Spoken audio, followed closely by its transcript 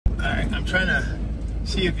Alright, I'm trying to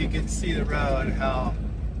see if you can see the road, how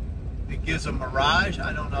it gives a mirage.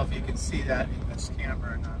 I don't know if you can see that in this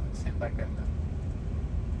camera or not. Let's see if I can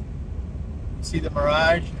see the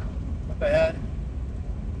mirage up ahead.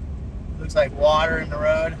 Looks like water in the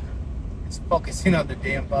road. It's focusing on the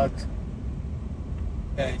damn bugs.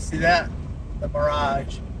 Okay, see that? The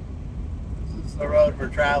mirage. This is the road we're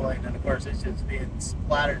traveling, and of course it's just being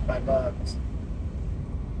splattered by bugs.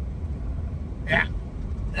 Yeah.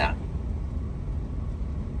 Yeah.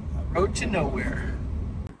 A road to nowhere.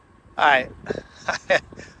 Alright.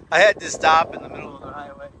 I had to stop in the middle of the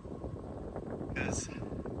highway because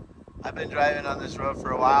I've been driving on this road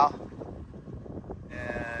for a while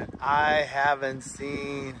and I haven't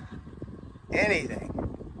seen anything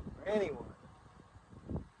or anyone.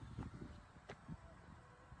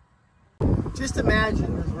 Just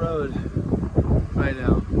imagine this road right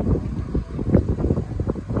now.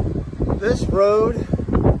 This road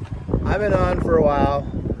I've been on for a while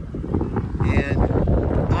and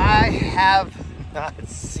I have not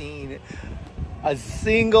seen a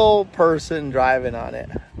single person driving on it.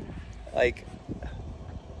 Like,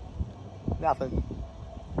 nothing.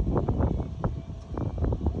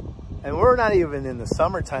 And we're not even in the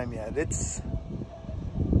summertime yet. It's,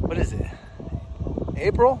 what is it?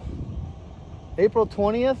 April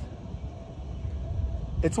 20th.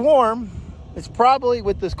 It's warm. It's probably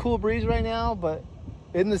with this cool breeze right now, but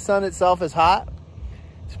in the sun itself is hot.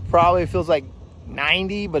 It probably feels like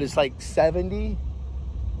 90, but it's like 70.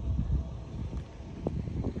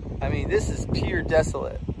 I mean, this is pure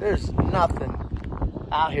desolate. There's nothing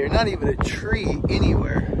out here, not even a tree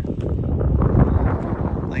anywhere.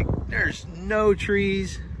 Like, there's no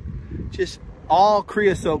trees, just all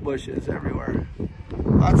creosote bushes everywhere.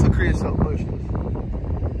 Lots of creosote bushes.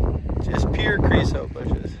 Just pure creosote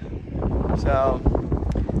bushes. So,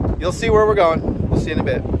 you'll see where we're going. We'll see you in a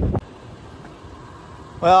bit.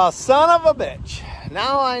 Well, son of a bitch.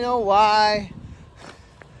 Now I know why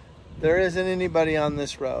there isn't anybody on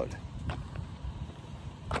this road.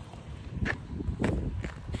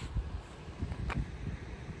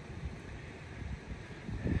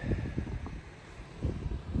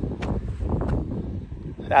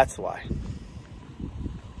 That's why.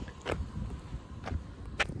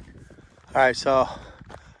 All right, so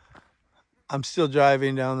I'm still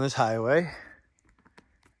driving down this highway,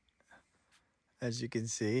 as you can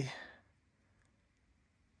see.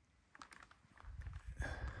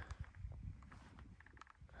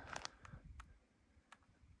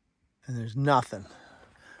 And there's nothing.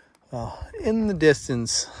 Well, in the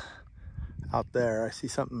distance out there, I see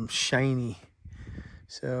something shiny.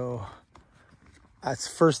 So that's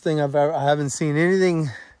the first thing I haven't seen anything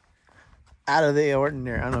out of the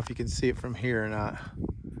ordinary. I don't know if you can see it from here or not,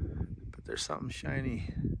 but there's something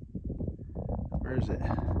shiny. Where is it?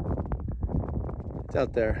 It's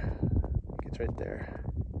out there. It's right there.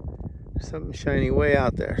 There's something shiny way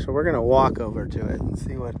out there. So we're gonna walk over to it and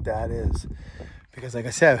see what that is. Because like I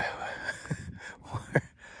said,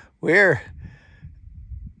 we're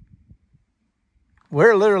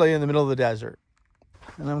literally in the middle of the desert.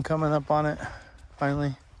 And I'm coming up on it,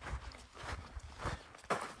 finally.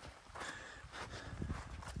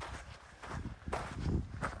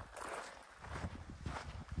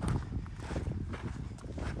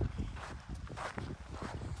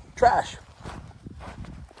 Trash.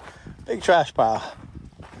 Big trash pile.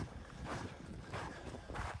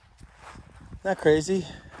 Not crazy.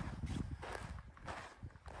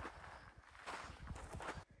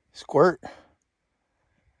 Squirt. I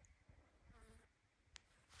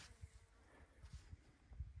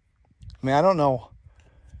mean, I don't know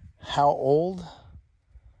how old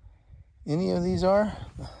any of these are.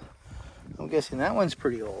 I'm guessing that one's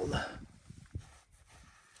pretty old.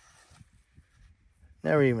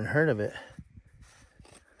 Never even heard of it.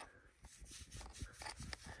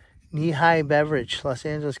 Knee-high beverage, Los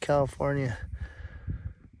Angeles, California.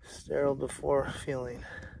 Sterile before filling.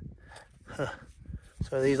 Huh.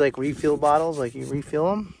 So are these like refill bottles? Like you refill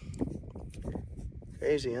them?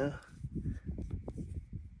 Crazy, huh?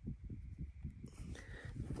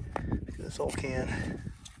 Look at this old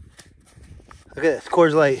can. Look at this,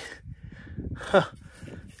 Coors Light. Huh.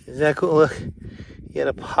 Is that cool? Look, you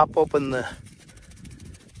gotta pop open the...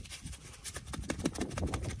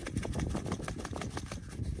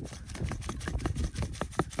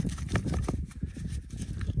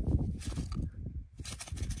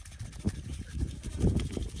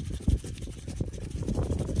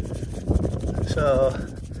 So,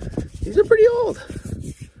 these are pretty old.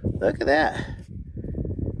 Look at that.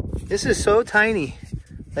 This is so tiny.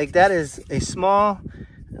 Like that is a small,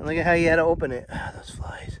 and look at how you had to open it. Ah, those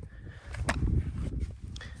flies.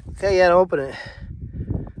 Okay, you had to open it.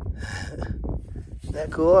 Is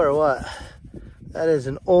that cool or what? That is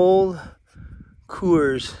an old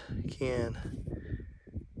Coors can.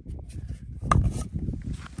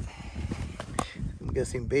 I'm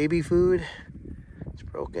guessing baby food. It's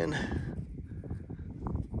broken.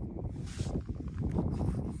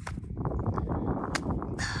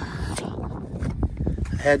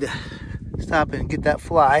 I had to stop and get that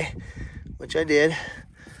fly, which I did.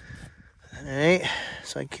 All right,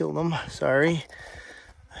 so I killed him. Sorry,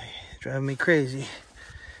 driving me crazy.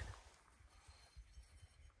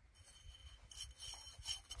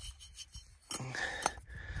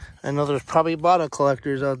 I know there's probably bottle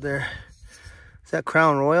collectors out there. Is that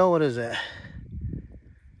Crown Royal? What is that?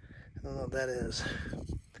 I don't know what that is.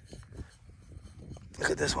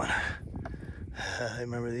 Look at this one. I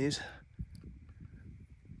remember these.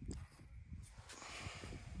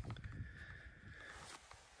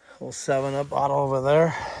 Little 7-Up bottle over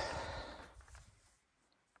there.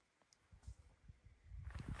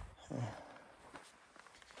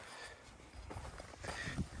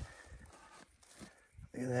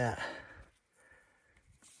 Look at that.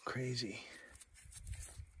 Crazy.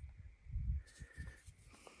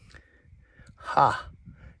 Ha.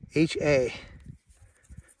 H-A.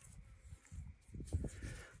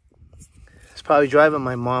 It's probably driving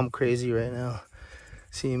my mom crazy right now.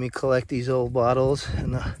 Seeing me collect these old bottles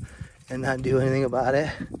and not do anything about it.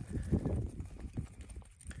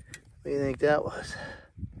 What do you think that was?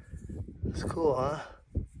 It's cool, huh?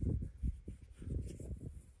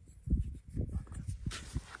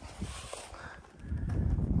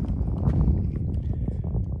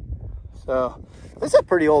 So, this is a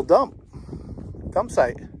pretty old dump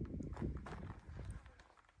site. I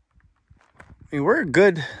mean, we're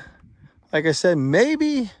good. Like I said,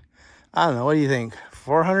 maybe, I don't know, what do you think?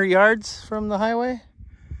 400 yards from the highway?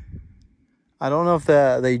 I don't know if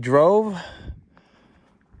they drove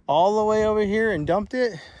all the way over here and dumped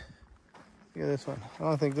it. Look at this one. I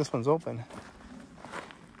don't think this one's open.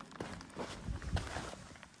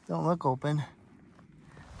 Don't look open.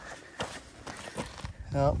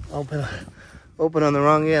 No, open on the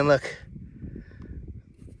wrong end, look.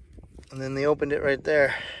 And then they opened it right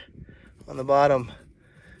there on the bottom.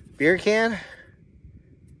 Beer can?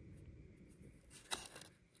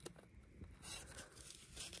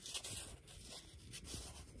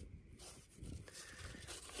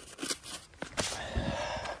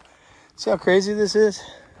 See how crazy this is?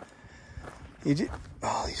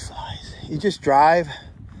 Oh, these flies. You just drive.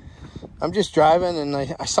 I'm just driving and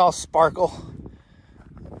I saw a sparkle.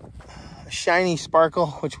 A shiny sparkle,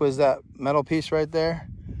 which was that metal piece right there.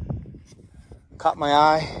 Caught my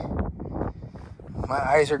eye. My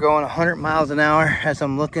eyes are going 100 miles an hour as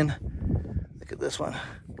I'm looking. Look at this one.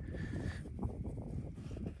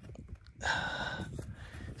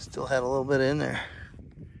 Still had a little bit in there.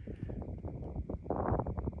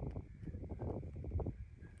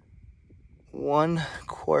 One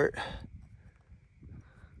quart.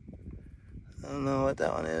 I don't know what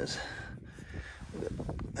that one is.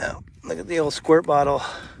 Look at the old squirt bottle.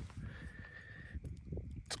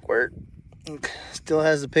 Squirt. Still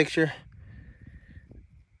has the picture.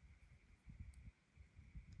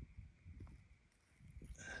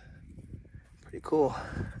 Pretty cool.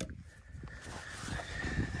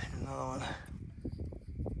 Another one.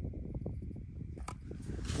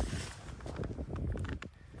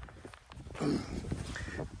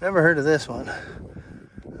 Never heard of this one.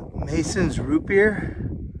 Mason's root beer.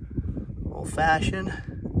 Old fashioned.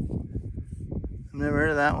 I've never heard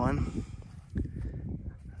of that one.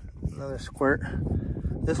 Another squirt.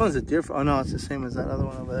 This one's a different, oh no, it's the same as that other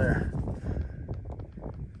one over there.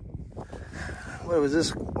 What was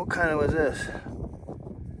this? What kind of was this?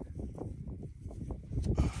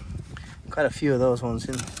 Quite a few of those ones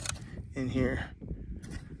in here.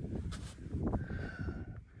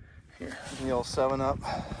 Here, the old 7-Up.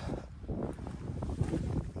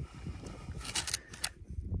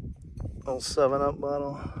 Old 7-Up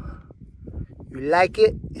bottle. You like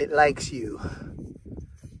it, it likes you.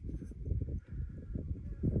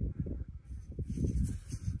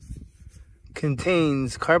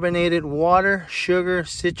 Contains carbonated water, sugar,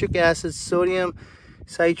 citric acid, sodium,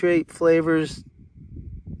 citrate flavors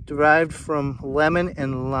derived from lemon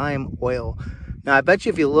and lime oil. Now, I bet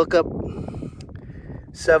you if you look up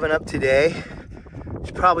 7-Up today,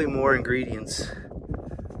 there's probably more ingredients.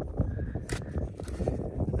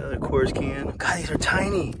 Another Coors can. God, these are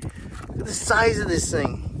tiny. Look at the size of this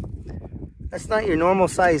thing. That's not your normal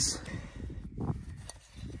size.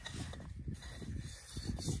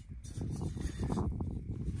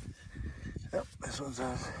 Yep, this one's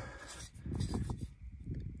on.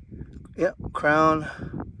 Yep, Crown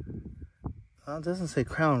Well, it doesn't say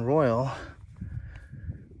Crown Royal.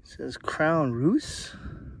 It says Crown Roos.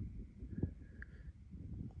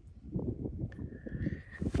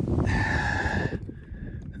 I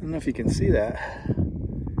don't know if you can see that.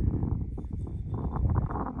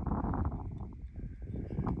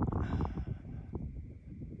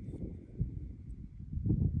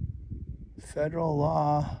 Federal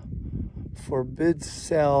law forbids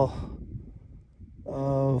sale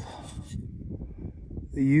of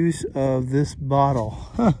the use of this bottle.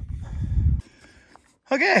 Huh.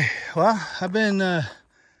 Okay, well, I've been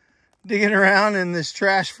digging around in this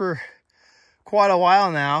trash for quite a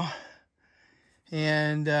while now,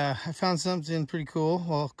 and I found something pretty cool,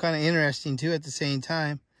 well, kind of interesting too at the same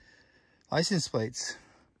time. License plates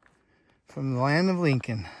from the land of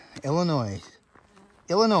Lincoln, Illinois,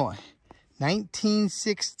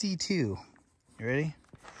 1962. You ready?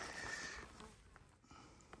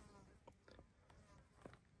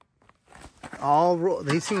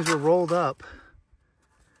 These things were rolled up.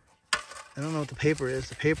 I don't know what the paper is.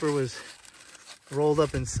 The paper was rolled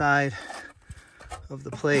up inside of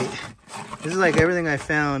the plate. This is like everything I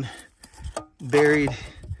found buried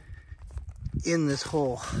in this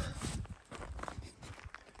hole.